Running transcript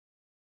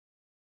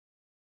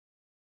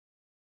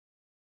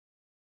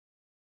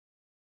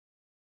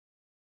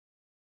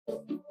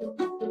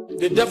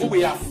The devil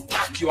will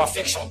attack your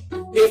affection.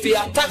 If he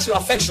attacks your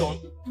affection,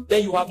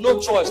 then you have no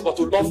choice but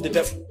to love the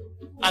devil.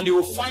 And you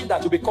will find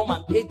that you become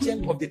an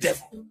agent of the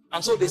devil.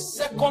 And so the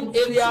second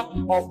area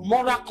of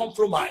moral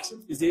compromise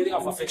is the area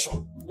of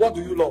affection. What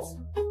do you love?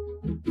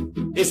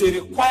 It's a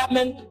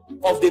requirement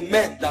of the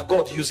men that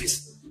God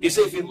uses. He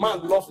said, if a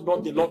man loves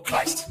not the Lord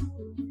Christ,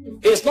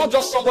 it's not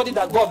just somebody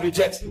that God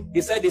rejects.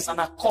 He said it's an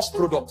accursed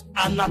product.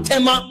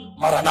 Anathema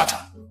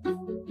Maranatha.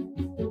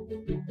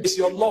 It's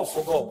your love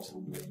for God.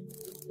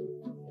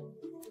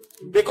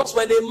 Because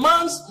when a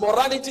man's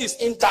morality is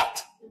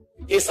intact,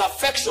 his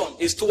affection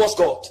is towards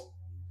God.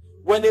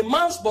 When a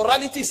man's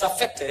morality is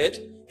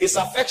affected, his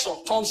affection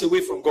turns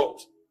away from God.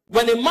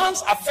 When a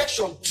man's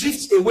affection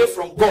drifts away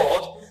from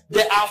God,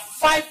 there are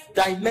 5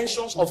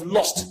 dimensions of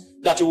lust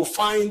that you will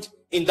find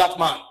in that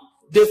man.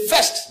 The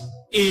first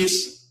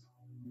is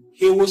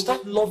he will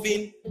start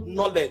loving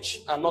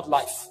knowledge and not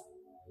life.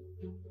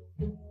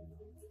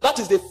 That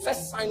is the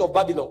first sign of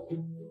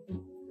Babylon.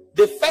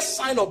 The first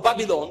sign of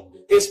Babylon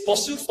is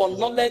pursuit for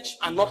knowledge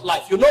and not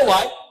life. You know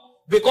why?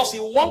 Because he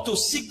wants to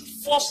seek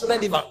false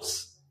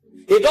relevance.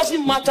 It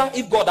doesn't matter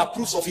if God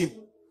approves of him,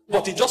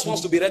 but he just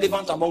wants to be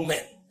relevant among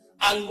men.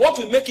 And what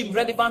will make him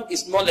relevant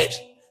is knowledge.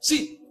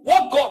 See,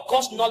 what God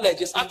calls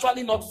knowledge is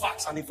actually not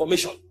facts and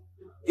information.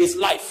 It's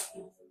life.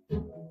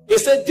 He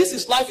said, this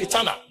is life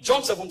eternal.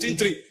 John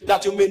 17:3,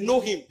 that you may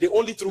know him, the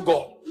only true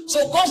God.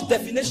 So God's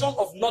definition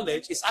of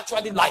knowledge is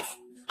actually life.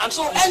 And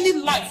so any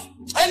life,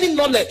 any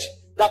knowledge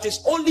that is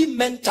only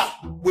mental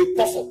will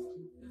puff up.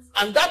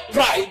 And that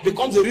pride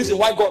becomes the reason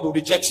why God will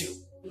reject you.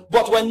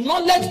 But when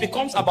knowledge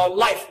becomes about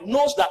life,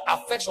 knows that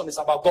affection is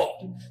about God.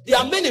 There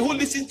are many who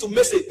listen to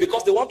message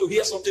because they want to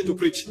hear something to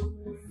preach.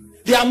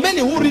 There are many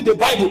who read the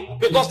Bible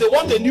because they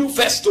want a new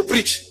verse to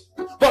preach.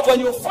 But when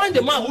you find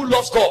a man who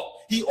loves God,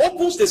 he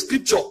opens the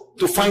scripture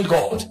to find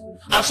God.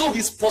 And so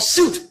his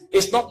pursuit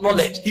is not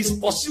knowledge. His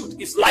pursuit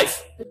is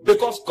life.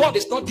 Because God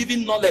is not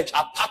giving knowledge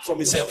apart from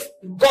himself.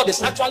 God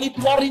is actually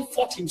pouring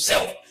forth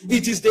himself.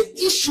 It is the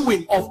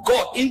issuing of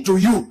God into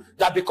you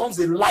that becomes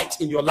the light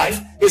in your life.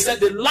 He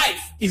said the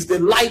life is the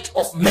light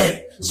of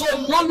men. So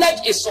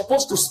knowledge is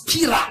supposed to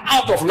spiral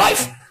out of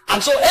life.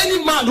 And so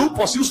any man who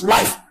pursues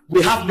life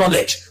will have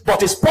knowledge.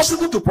 But it's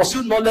possible to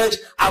pursue knowledge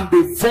and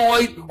be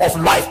void of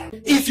life.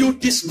 If you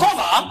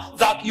discover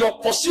that your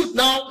pursuit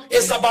now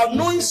is about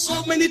knowing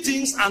so many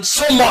things and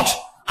so much,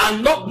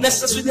 and not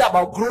necessarily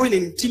about growing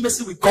in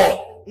intimacy with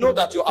God, know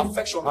that your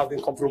affection has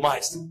been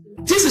compromised.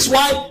 This is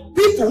why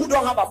people who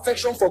don't have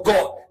affection for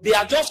God, they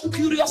are just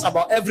curious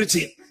about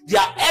everything. They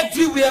are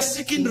everywhere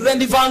seeking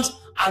relevance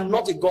and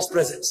not in God's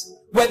presence.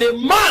 When a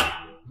man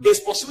is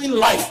pursuing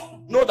life,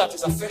 know that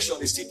his affection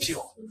is still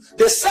pure.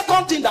 The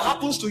second thing that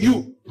happens to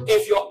you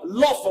if your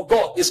love for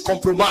God is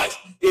compromised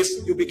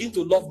is you begin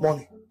to love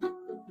money.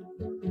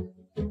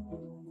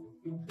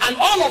 And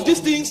all of these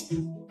things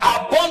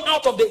are born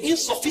out of the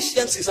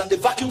insufficiencies and the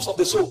vacuums of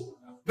the soul.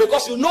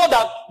 Because you know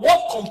that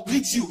what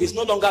completes you is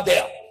no longer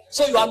there.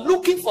 So you are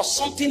looking for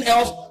something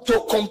else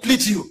to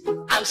complete you.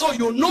 And so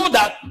you know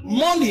that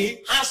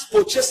money has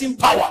purchasing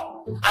power.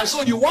 And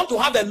so you want to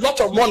have a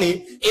lot of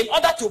money in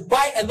order to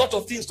buy a lot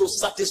of things to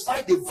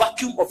satisfy the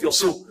vacuum of your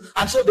soul.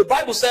 And so the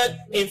Bible said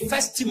in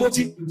 1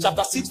 Timothy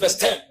chapter 6 verse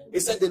 10,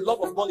 it said the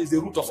love of money is the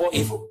root of all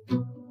evil.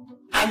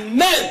 And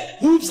men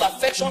whose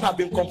affection have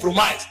been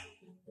compromised,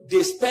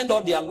 they spend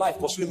all their life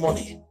pursuing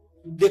money.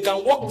 They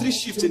can work 3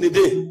 shifts in a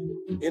day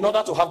in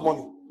order to have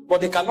money,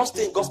 but they cannot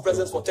stay in God's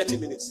presence for 30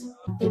 minutes.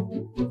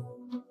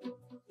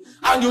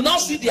 And you now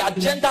see the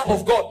agenda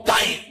of God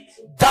dying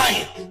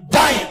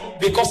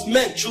because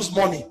men choose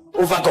money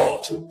over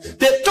God.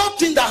 The third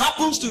thing that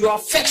happens to your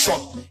affection,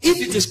 if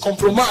it is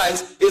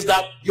compromised, is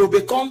that you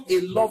become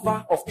a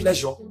lover of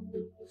pleasure.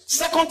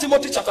 2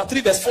 Timothy chapter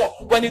 3 verse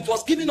 4, when it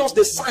was giving us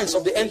the signs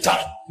of the end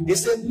time, it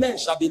said men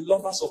shall be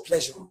lovers of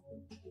pleasure.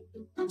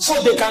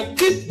 So they can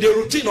keep the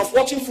routine of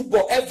watching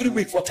football every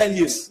week for 10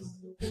 years.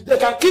 They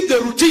can keep the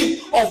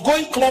routine of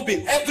going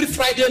clubbing every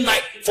Friday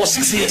night for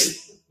 6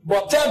 years.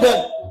 But tell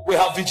them we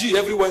have VG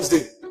every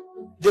Wednesday.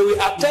 They will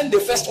attend the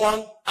first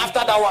one. After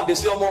that one, they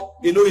say, "Oh,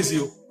 you know, it's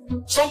you."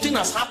 Something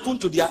has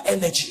happened to their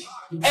energy.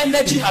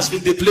 Energy has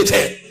been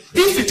depleted.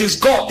 If it is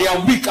God, they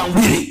are weak and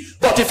weary.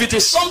 But if it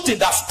is something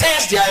that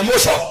stirs their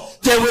emotion,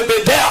 they will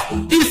be there.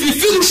 If he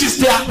finishes,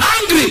 they are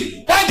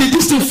angry. Why did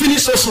this thing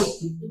finish so soon?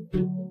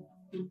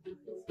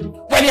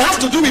 When it has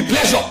to do with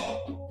pleasure,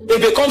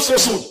 it becomes so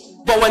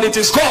soon. But when it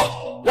is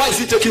God, why is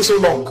it taking so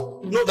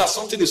long? Know that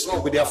something is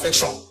wrong with the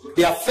affection.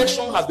 The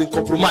affection has been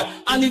compromised.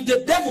 And if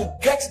the devil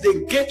gets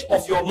the gate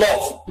of your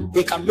love,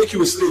 he can make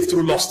you a slave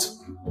through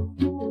lust.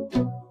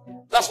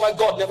 That's why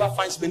God never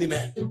finds many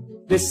men.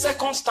 The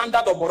second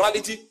standard of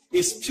morality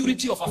is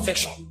purity of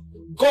affection.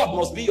 God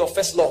must be your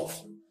first love.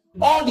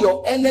 All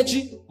your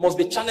energy must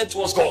be channeled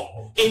towards God.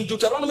 In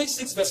Deuteronomy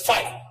 6 verse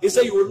 5, he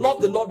said you will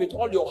love the Lord with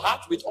all your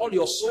heart, with all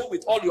your soul,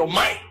 with all your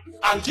mind.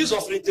 And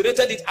Jesus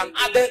reiterated it and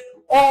added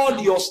all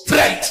your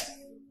strength.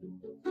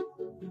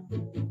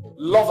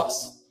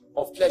 Lovers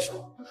of pleasure.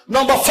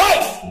 Number 4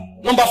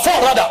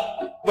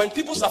 rather, when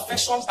people's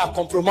affections are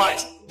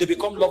compromised, they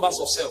become lovers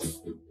of self.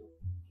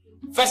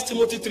 1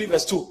 Timothy 3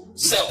 verse 2,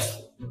 self.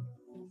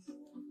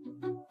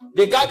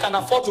 The guy can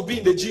afford to be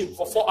in the gym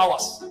for 4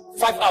 hours,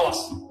 5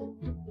 hours.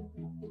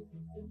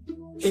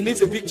 He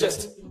needs a big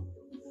chest.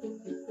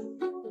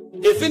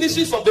 He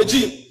finishes from the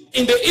gym.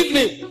 In the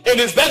evening, in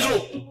his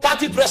bedroom,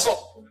 30 press up.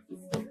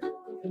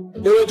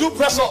 They will do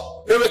press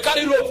up. They will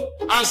carry rope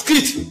and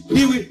skit.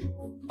 He will.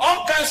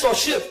 All kinds of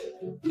shape.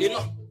 You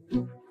know.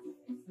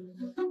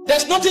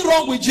 There's nothing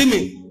wrong with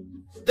gymming.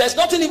 There's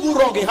nothing even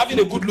wrong in having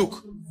a good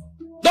look.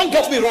 Don't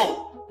get me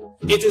wrong.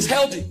 It is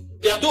healthy.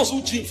 There are those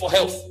who gym for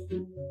health.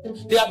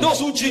 There are those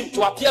who gym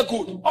to appear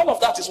good. All of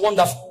that is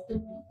wonderful.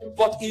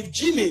 But if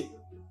gymming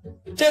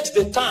takes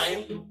the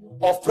time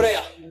of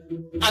prayer,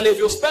 and if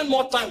you spend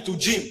more time to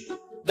gym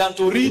than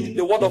to read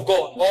the word of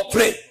God or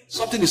pray,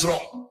 something is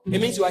wrong.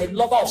 It means you are a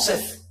lover of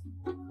self.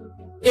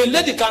 A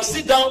lady can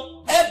sit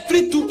down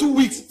every 2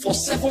 weeks for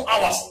 7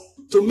 hours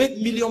to make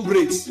million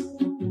braids.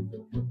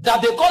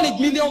 That they call it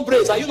million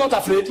braids. Are you not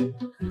afraid?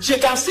 She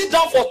can sit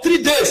down for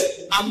 3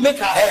 days and make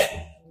her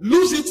hair.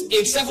 Lose it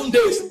in 7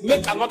 days,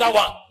 make another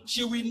one.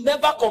 She will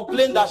never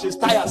complain that she's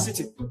tired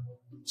sitting,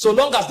 so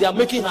long as they are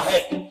making her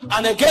hair.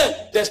 And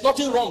again, there's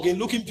nothing wrong in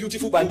looking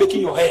beautiful by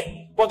making your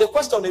hair. But the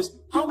question is,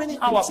 how many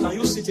hours can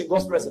you sit in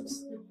God's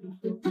presence?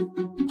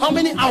 How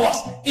many hours?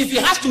 If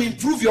it has to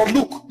improve your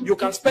look, you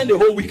can spend a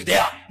whole week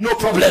there, no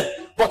problem.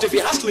 But if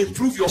it has to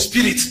improve your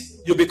spirit,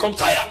 you become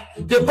tired.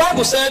 The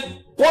Bible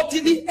said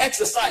bodily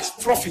exercise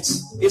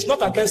profits. It's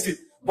not against it,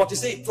 but it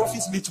says it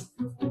profits little.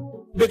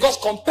 Because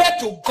compared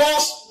to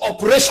God's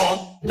operation,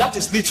 that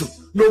is little.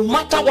 No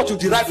matter what you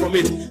derive from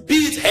it, be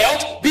it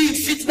health, be it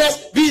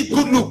fitness, be it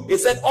good look, it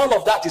said all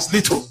of that is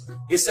little.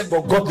 It said,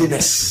 but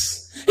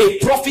godliness,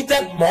 it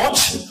profited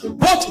much,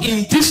 both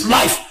in this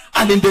life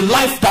and in the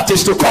life that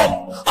is to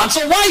come. And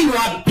so while you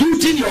are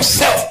building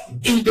yourself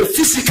in the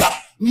physical,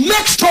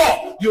 make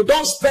sure you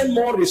don't spend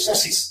more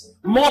resources,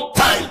 more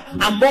time,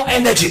 and more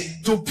energy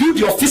to build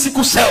your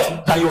physical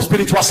self than your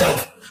spiritual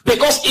self.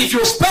 Because if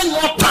you spend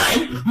more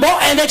time, more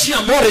energy,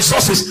 and more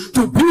resources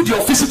to build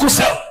your physical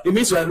self, it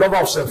means you're a lover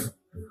of self.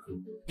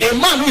 A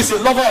man who is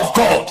a lover of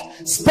God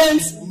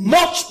spends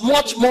much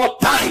more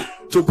time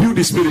to build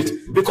the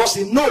spirit, because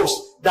he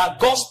knows that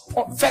God's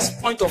first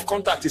point of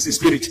contact is his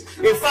spirit.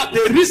 In fact,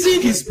 the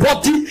reason his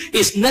body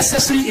is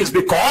necessary is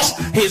because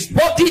his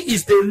body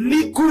is the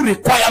legal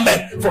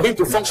requirement for him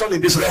to function in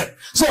this realm.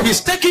 So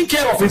he's taking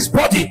care of his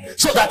body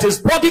so that his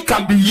body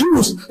can be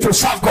used to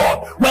serve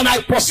God. When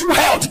I pursue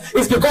health,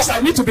 it's because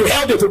I need to be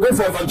healthy to go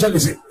for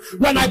evangelism.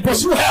 When I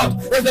pursue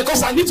health, it's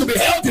because I need to be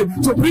healthy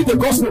to preach the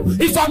gospel.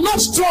 If I'm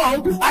not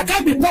strong, I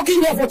can't be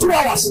talking here for 2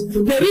 hours.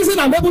 The reason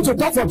I'm able to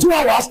talk for 2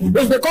 hours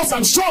is because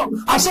I'm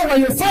strong. And so when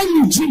you find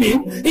me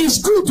gymming,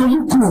 it's good to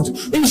look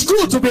good, it's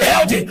good to be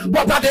healthy,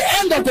 but at the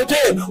end of the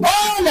day,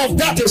 all of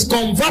that is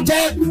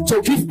converted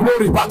to give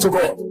glory back to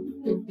God.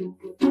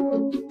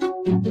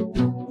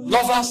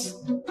 Lovers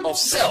of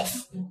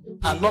self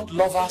are not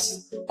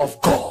lovers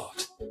of God.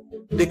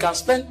 They can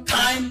spend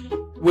time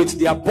with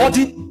their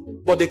body,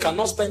 but they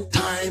cannot spend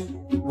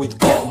time with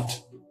God.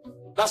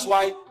 That's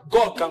why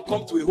God can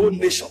come to a whole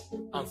nation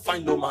and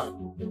find no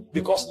man,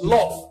 because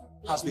love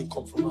has been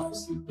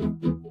compromised.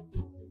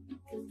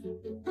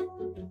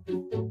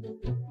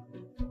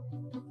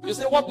 You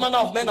say, what manner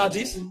of men are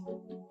these?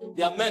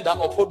 They are men that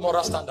uphold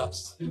moral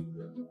standards.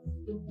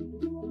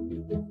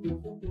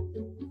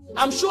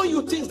 I'm showing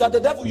you things that the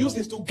devil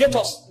uses to get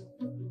us.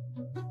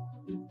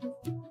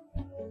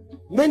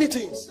 Many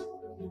things.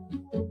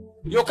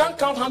 You can't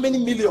count how many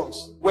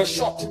millions were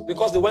shot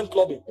because they went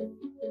clubbing.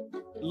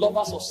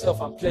 Lovers of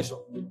self and pleasure.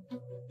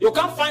 You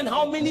can't find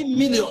how many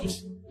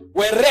millions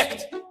were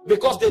wrecked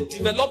because they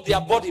developed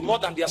their body more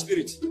than their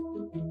spirit.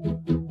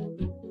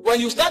 When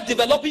you start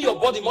developing your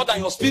body more than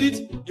your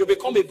spirit, you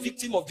become a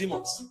victim of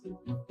demons.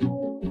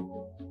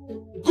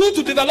 Good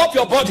to develop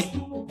your body,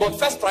 but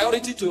first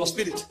priority to your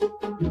spirit.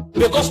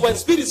 Because when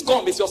spirits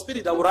come, it's your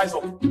spirit that will rise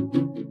up.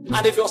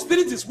 And if your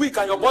spirit is weak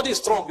and your body is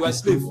strong, you are a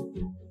slave.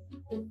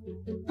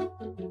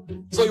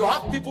 So you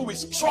have people with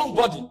strong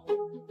body,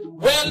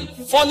 well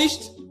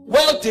furnished,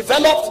 well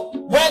developed,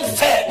 well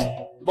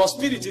fed, but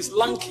spirit is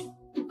lanky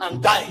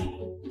and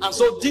dying. And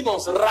so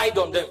demons ride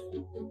on them.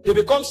 They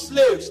become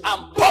slaves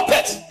and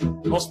puppets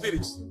of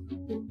spirits.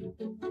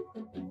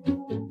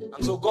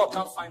 And so God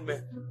can't find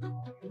men.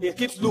 He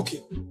keeps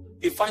looking.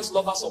 He finds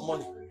lovers of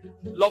money,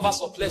 lovers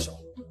of pleasure,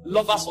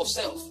 lovers of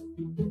self.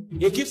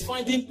 He keeps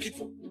finding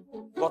people,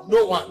 but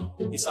no one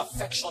is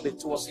affectionate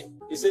towards him.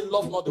 He said,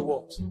 love not the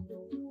world,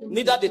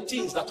 neither the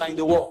things that are in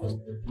the world.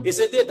 He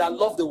said, they that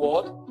love the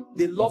world,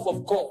 the love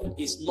of God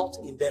is not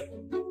in them.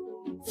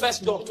 1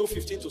 John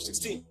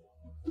 2:15-16.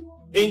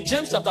 In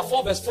James chapter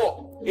 4 verse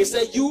 4, he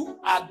said, you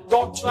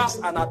adulterers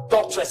and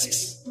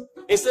adulteresses.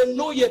 He said,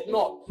 know yet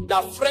not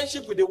that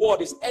friendship with the world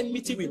is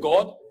enmity with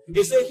God.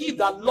 He said, he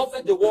that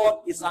loveth the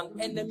world is an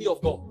enemy of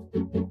God.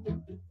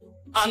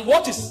 And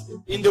what is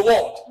in the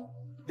world?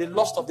 The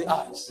lust of the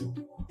eyes,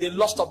 the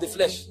lust of the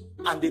flesh,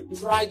 and the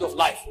pride of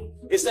life.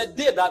 He said,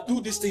 they that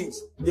do these things,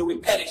 they will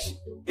perish.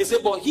 He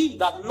said, but him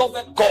that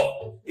loveth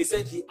God, he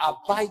said, he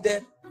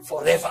abideth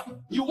forever.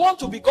 You want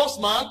to be God's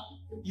man,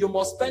 you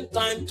must spend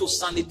time to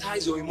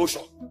sanitize your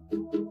emotion.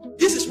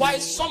 This is why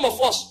some of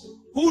us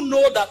who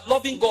know that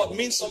loving God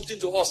means something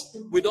to us,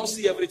 we don't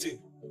see everything.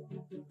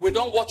 We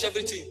don't watch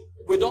everything.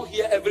 We don't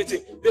hear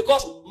everything.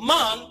 Because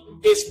man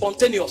is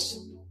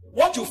spontaneous.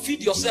 What you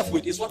feed yourself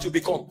with is what you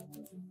become.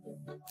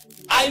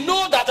 I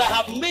know that I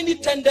have many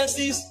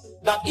tendencies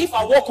that if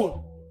I walk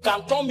on,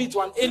 can turn me to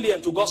an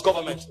alien to God's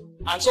government.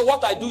 And so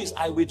what I do is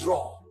I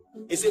withdraw.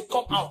 He said,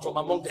 come out from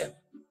among them.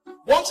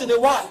 Once in a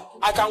while,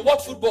 I can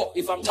watch football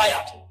if I'm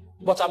tired,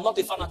 but I'm not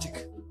a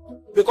fanatic.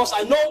 Because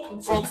I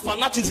know from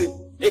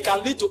fanaticism, it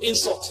can lead to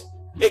insult.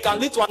 It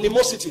can lead to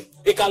animosity.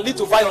 It can lead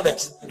to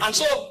violence. And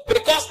so,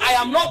 because I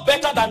am not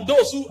better than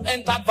those who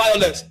entered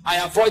violence, I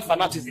avoid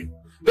fanaticism.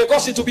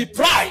 Because it will be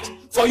pride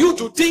for you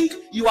to think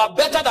you are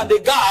better than the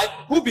guy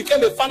who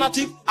became a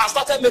fanatic and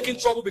started making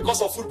trouble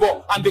because of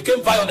football and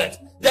became violent.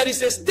 There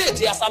is a state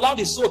he has allowed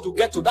his soul to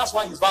get to. That's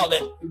why he's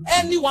violent.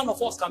 Any one of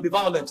us can be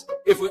violent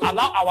if we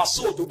allow our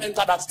soul to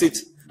enter that state.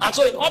 And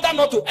so in order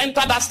not to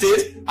enter that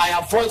state, I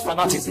avoid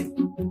fanaticism.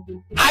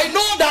 I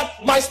know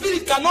that my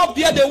spirit cannot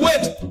bear the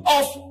weight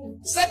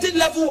of certain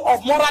level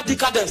of moral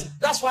decadence.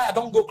 That's why I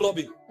don't go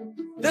clubbing.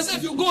 They say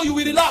if you go, you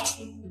will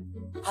relax.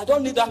 I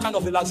don't need that kind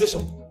of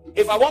relaxation.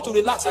 If I want to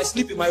relax, I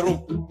sleep in my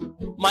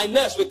room. My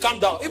nerves will calm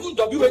down. Even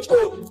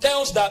WHO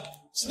tells that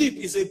sleep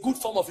is a good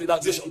form of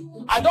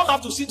relaxation. I don't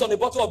have to sit on a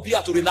bottle of beer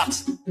to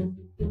relax.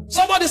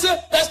 Somebody say,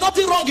 there's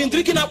nothing wrong in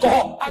drinking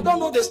alcohol. I don't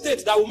know the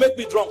state that will make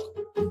me drunk.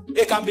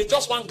 It can be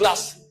just one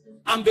glass.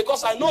 And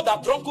because I know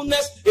that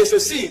drunkenness is a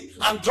sin,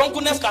 and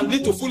drunkenness can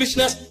lead to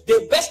foolishness,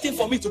 the best thing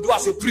for me to do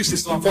as a priest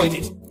is to avoid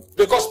it.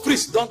 Because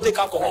priests don't take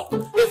alcohol.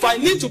 If I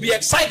need to be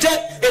excited,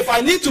 if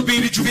I need to be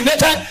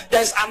rejuvenated,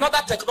 there's another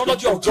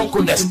technology of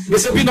drunkenness. He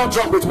said, be not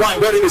drunk with wine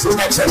wherein is his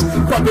excess,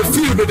 but be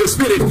filled with the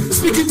Spirit,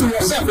 speaking to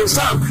yourself in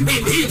psalm,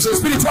 in hymns, in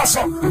spiritual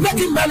song,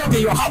 making melody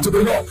in your heart to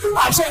the Lord.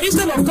 And so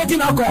instead of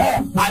taking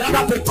alcohol, I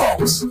rather take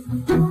tongues.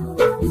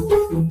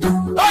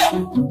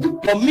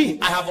 For me,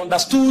 I have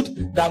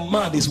understood that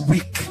man is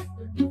weak.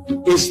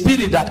 A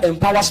spirit that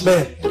empowers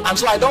men. And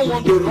so I don't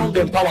want the wrong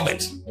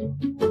empowerment.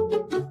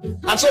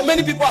 And so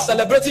many people are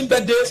celebrating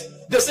birthdays.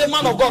 They say,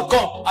 man of God,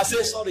 come. I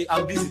say, sorry,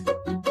 I'm busy,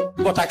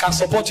 but I can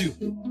support you.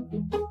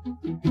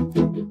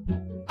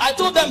 I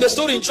told them the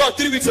story in church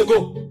 3 weeks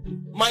ago.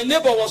 My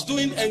neighbor was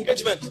doing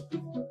engagement.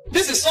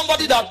 This is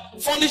somebody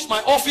that furnished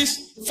my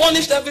office,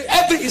 furnished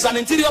is an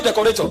interior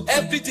decorator.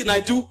 Everything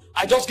I do,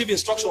 I just give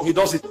instruction, he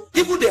does it.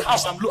 Even the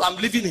house I'm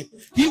living in,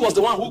 he was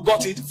the one who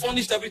got it,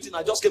 furnished everything,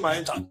 I just came and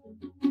entered.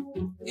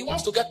 He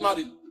wants to get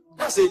married.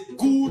 That's a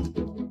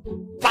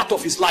good part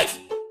of his life.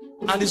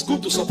 And it's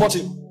good to support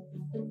him.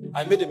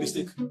 I made a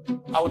mistake.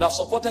 I would have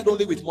supported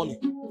only with money.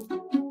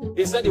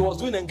 He said he was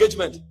doing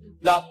engagement,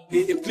 that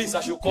please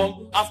I should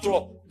come. After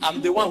all,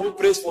 I'm the one who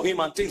prays for him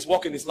and things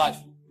work in his life.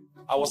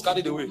 I was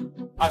carried away.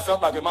 I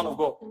felt like a man of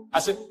God. I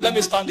said, let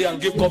me stand there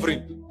and give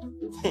covering.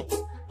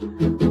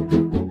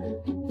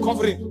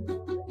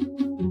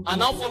 Covering. I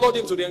now followed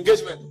him to the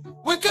engagement.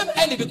 We came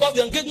early because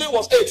the engagement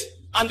was 8.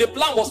 And the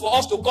plan was for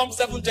us to come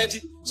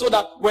 7:30 so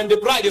that when the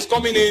bride is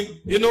coming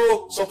in,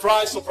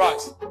 surprise,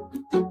 surprise.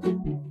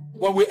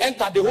 When we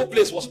entered, the whole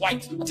place was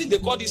white. I think they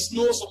called it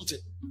snow something.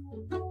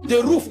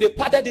 The roof, they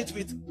padded it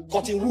with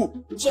cotton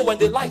wool. So when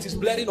the light is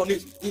blaring on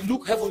it, it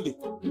looked heavenly.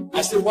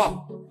 I said,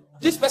 wow,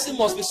 this person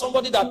must be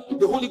somebody that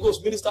the Holy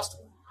Ghost ministers to.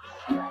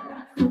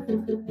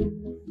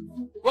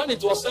 When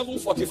it was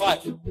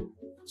 7:45,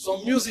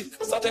 some music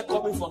started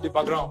coming from the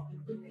background.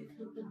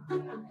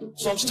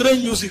 Some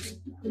strange music.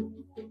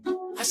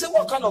 I said,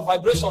 what kind of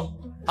vibration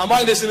am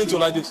I listening to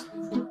like this?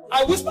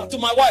 I whispered to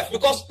my wife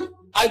because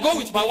I go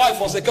with my wife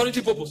for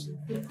security purpose.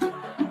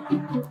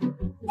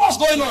 What's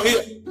going on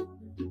here?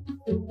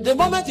 The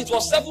moment it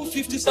was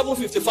 7:50,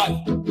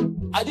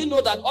 7:55, I didn't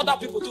know that other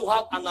people too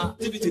had an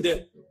activity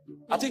there.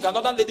 I think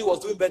another lady was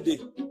doing birthday.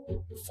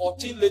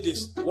 14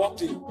 ladies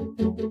walked in.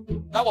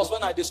 That was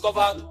when I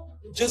discovered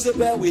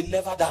Jezebel will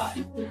never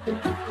die.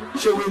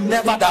 She will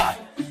never die.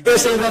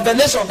 It's a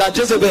revelation that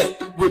Jezebel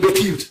will be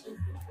killed.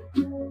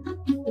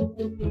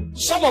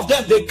 Some of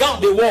them, they gown,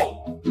 they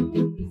wore.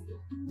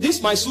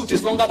 This, my suit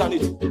is longer than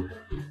it.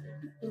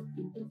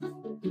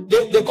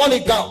 They call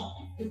it gown,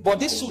 but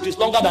this suit is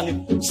longer than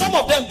it. Some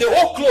of them, the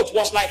whole clothes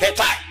was like a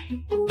tie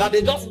that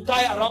they just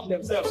tie around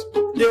themselves.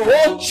 The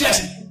whole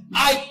chest.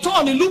 I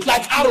turned, it looked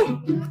like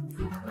arrow.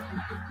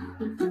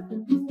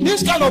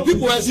 These kind of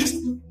people exist.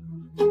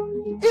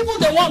 Even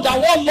the one that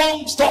wore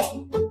long stuff,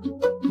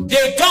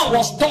 their gown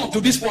was torn to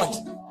this point.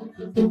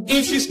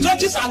 If she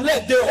stretches her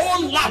leg, the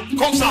whole lap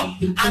comes out,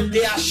 and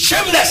they are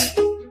shameless.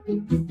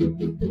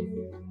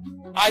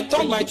 I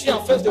turned my chin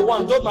and faced the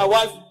one, told my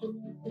wife,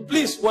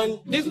 please, when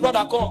this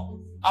brother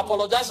come,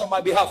 apologize on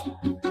my behalf.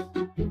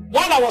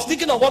 While I was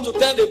thinking of what to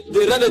tell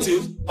the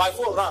relative, my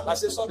phone rang. I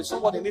said, sorry,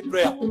 somebody need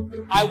prayer.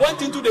 I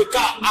went into the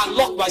car and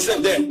locked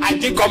myself there. I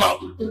didn't come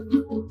out.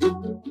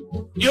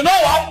 You know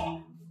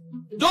what?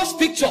 Those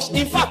pictures,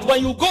 in fact,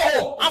 when you go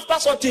home after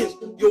such things,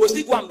 you will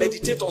still go and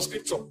meditate on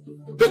scripture,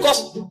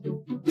 because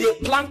they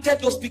planted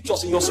those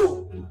pictures in your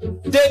soul.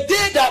 The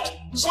day that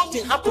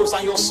something happens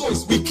and your soul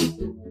is weak,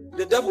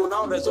 the devil will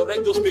now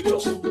resurrect those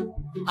pictures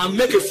and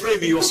make a frame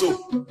in your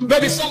soul.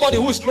 Maybe somebody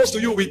who is close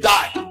to you will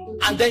die,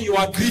 and then you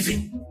are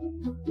grieving.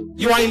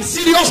 You are in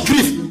serious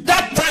grief.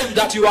 That time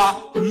that you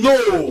are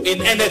low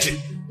in energy,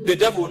 the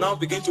devil will now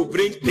begin to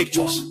bring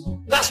pictures.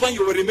 That's when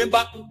you will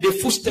remember the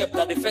footstep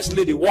that the first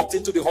lady walked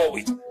into the hall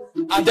with.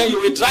 And then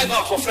you will drive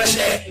out for fresh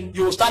air.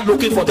 You will start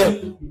looking for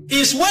them.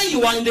 It's when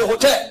you are in the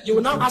hotel, you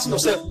will now ask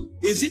yourself,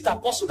 is it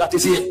apostle that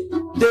is here?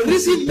 The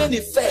reason many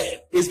fail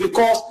is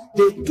because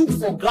they took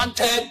for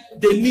granted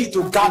the need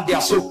to guard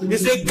their soul. They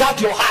say, guard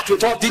your heart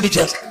with all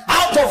diligence.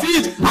 Out of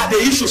it are the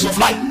issues of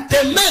life.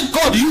 The men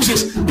God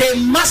uses, they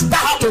master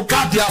how to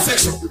guard their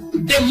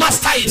affection. They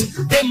master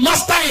it. They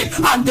master it,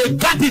 and they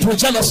guard it with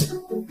jealousy.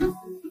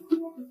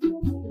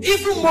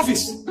 Even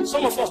movies,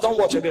 some of us don't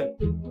watch again.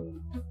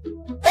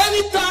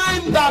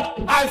 Anytime that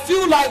I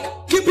feel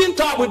like keeping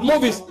tab with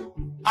movies,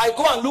 I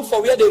go and look for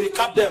where they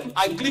recap them.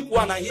 I click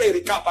one and hear a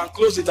recap and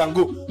close it and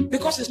go.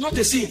 Because it's not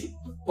a scene,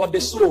 but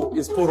the soul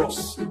is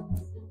porous.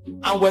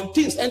 And when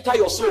things enter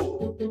your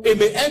soul, it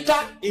may enter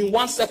in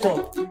 1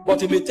 second,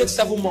 but it may take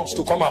 7 months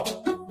to come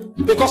out.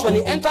 Because when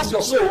it enters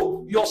your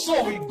soul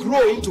will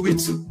grow into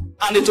it,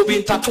 and it will be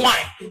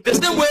intertwined. The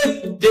same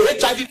way the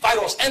HIV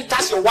virus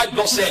enters your white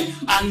blood cell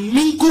and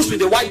mingles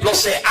with the white blood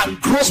cell and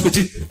grows with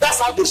it.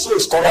 That's how the soul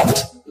is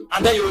corrupt.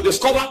 And then you will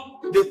discover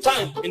the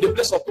time in the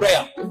place of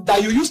prayer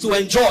that you used to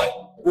enjoy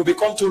will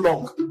become too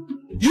long.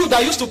 You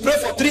that used to pray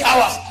for 3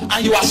 hours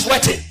and you are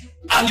sweating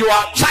and you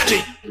are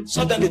charging,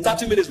 so then the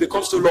 30 minutes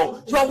becomes too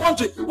long. You are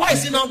wondering, why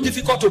is it now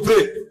difficult to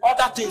pray?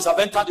 Other things have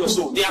entered your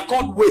soul. They are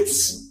called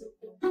weights.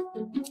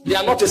 They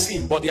are not a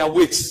sin, but they are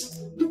weights.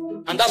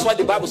 And that's why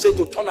the Bible says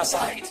to turn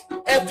aside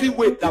every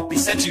weight that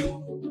besets you.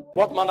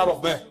 What manner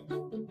of men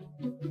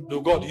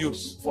do God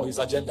use for his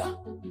agenda?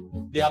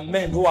 They are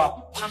men who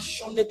are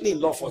passionately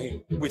in love for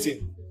him, with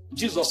him.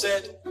 Jesus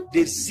said,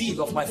 the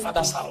zeal of my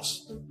Father's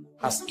house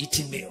has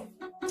eaten me up.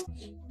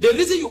 The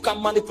reason you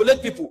can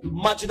manipulate people,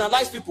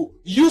 marginalize people,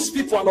 use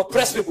people and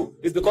oppress people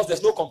is because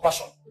there's no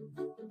compassion.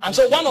 And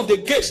so one of the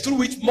gates through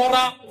which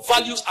moral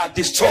values are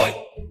destroyed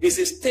is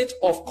a state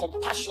of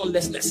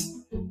compassionlessness.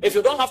 If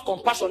you don't have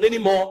compassion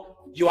anymore,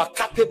 you are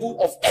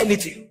capable of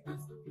anything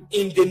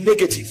in the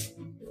negative.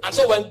 And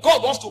so when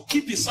God wants to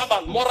keep his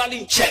servant morally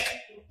in check,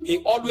 he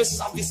always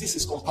services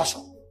his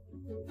compassion.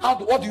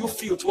 What do you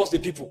feel towards the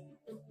people?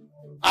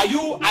 Are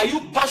you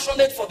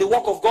passionate for the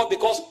work of God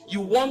because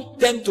you want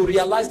them to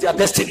realize their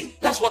destiny?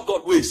 That's what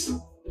God wills.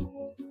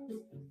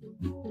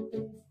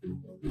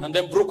 And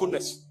then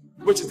brokenness,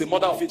 which is the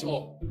mother of it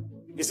all.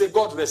 He said,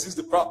 God resists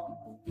the proud,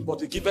 but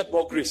he giveth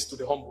more grace to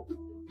the humble.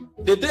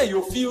 The day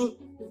you feel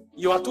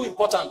you are too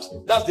important,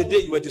 that's the day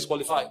you were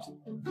disqualified.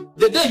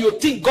 The day you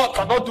think God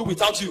cannot do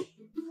without you,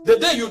 the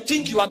day you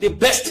think you are the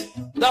best,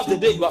 that's the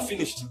day you are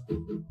finished.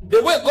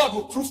 The way God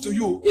will prove to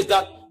you is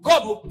that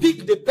God will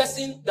pick the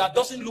person that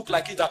doesn't look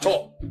like it at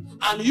all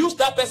and use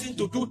that person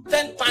to do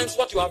 10 times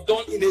what you have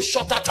done in a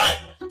shorter time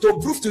to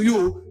prove to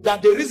you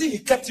that the reason he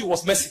kept you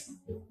was mercy,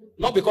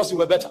 not because you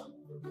were better.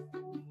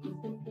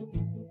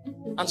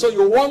 And so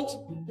you want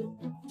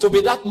to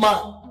be that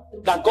man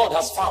that God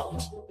has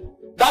found,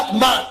 that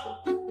man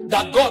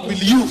that God will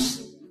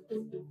use.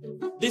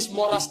 These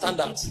moral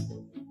standards,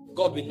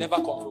 God will never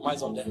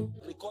compromise on them.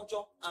 Agriculture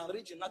and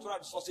rich in natural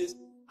resources,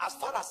 as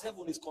far as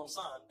heaven is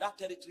concerned, that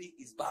territory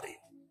is barren.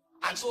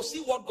 And so see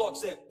what God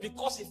said.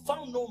 Because he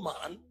found no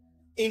man,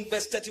 in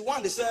verse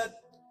 31 he said,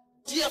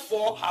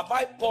 therefore have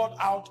I poured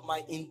out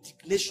my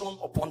indignation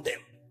upon them,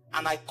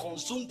 and I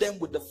consumed them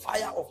with the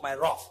fire of my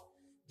wrath.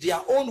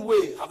 Their own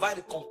way have I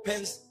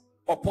recompensed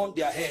upon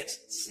their heads,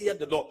 saith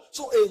the Lord.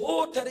 So a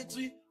whole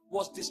territory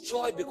was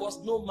destroyed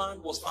because no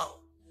man was found.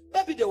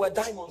 Maybe there were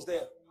diamonds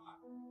there.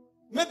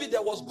 Maybe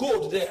there was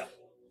gold there.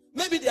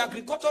 Maybe the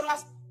agricultural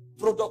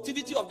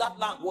productivity of that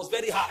land was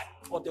very high,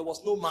 but there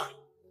was no man.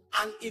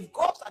 And if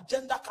God's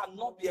agenda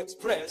cannot be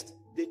expressed,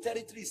 the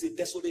territory is a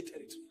desolate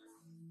territory.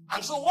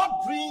 And so what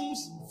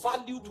brings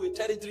value to a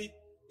territory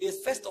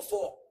is, first of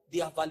all,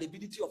 the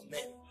availability of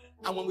men.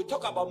 And when we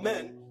talk about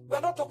men, we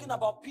are not talking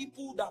about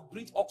people that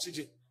breathe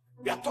oxygen.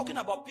 We are talking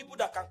about people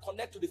that can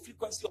connect to the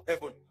frequency of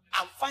heaven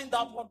and find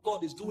out what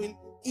God is doing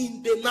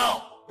in the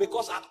now.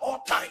 Because at all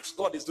times,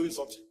 God is doing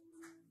something.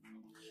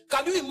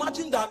 Can you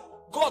imagine that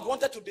God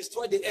wanted to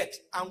destroy the earth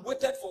and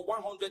waited for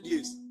 100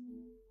 years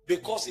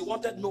because he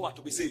wanted Noah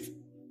to be saved?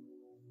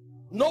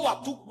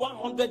 Noah took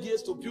 100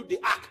 years to build the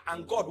ark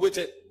and God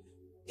waited.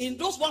 In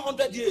those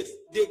 100 years,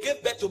 they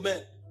gave birth to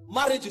men.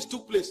 Marriages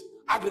took place.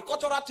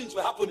 Agricultural things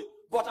were happening.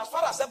 But as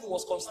far as heaven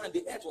was concerned,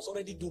 the earth was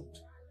already doomed.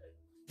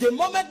 The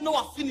moment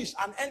Noah finished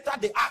and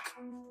entered the ark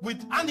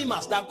with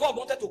animals that God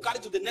wanted to carry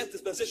to the next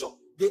dispensation,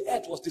 the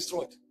earth was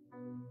destroyed.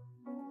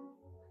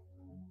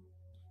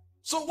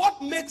 So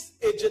what makes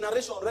a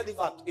generation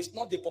relevant is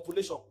not the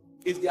population,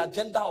 it's the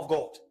agenda of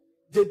God.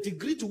 The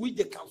degree to which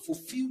they can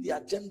fulfill the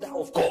agenda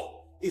of God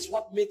is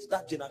what makes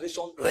that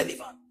generation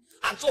relevant.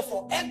 And so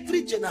for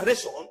every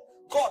generation,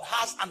 God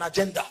has an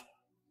agenda.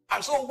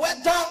 And so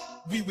whether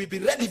we will be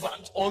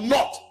relevant or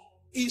not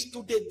is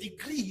to the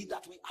degree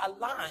that we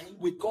align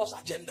with God's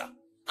agenda.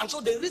 And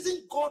so the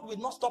reason God will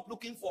not stop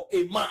looking for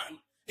a man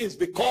is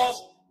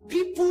because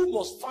people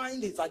must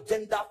find his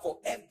agenda for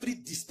every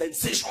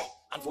dispensation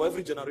and for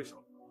every generation.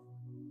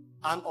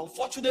 And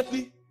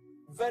unfortunately,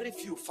 very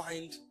few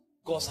find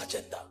God's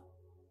agenda.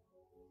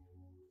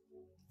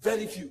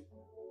 Very few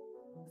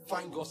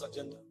find God's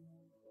agenda.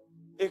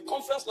 A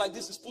conference like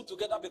this is put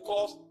together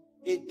because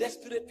a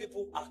desperate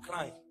people are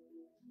crying.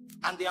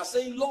 And they are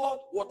saying, Lord,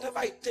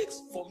 whatever it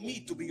takes for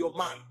me to be your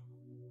man,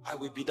 I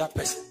will be that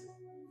person.